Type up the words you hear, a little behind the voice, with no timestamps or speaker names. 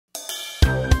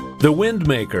The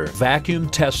Windmaker Vacuum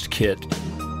Test Kit,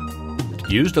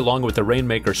 used along with the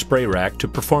Rainmaker spray rack to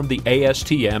perform the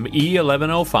ASTM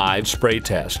E1105 spray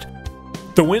test.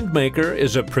 The Windmaker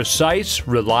is a precise,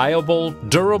 reliable,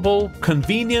 durable,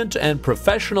 convenient, and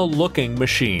professional-looking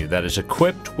machine that is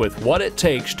equipped with what it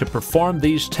takes to perform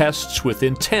these tests with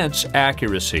intense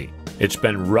accuracy. It's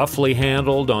been roughly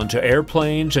handled onto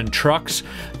airplanes and trucks,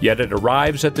 yet it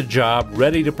arrives at the job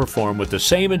ready to perform with the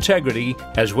same integrity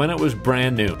as when it was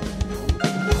brand new.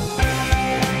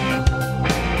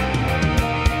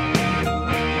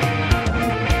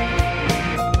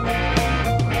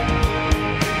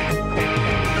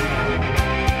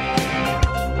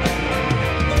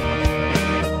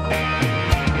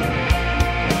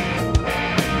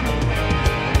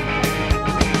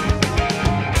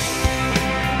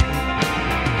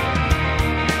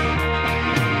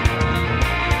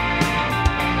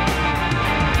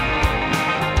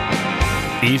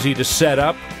 Easy to set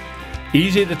up,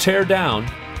 easy to tear down.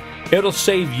 It'll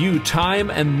save you time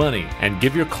and money and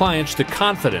give your clients the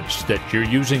confidence that you're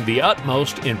using the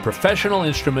utmost in professional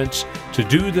instruments to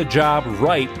do the job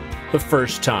right the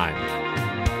first time.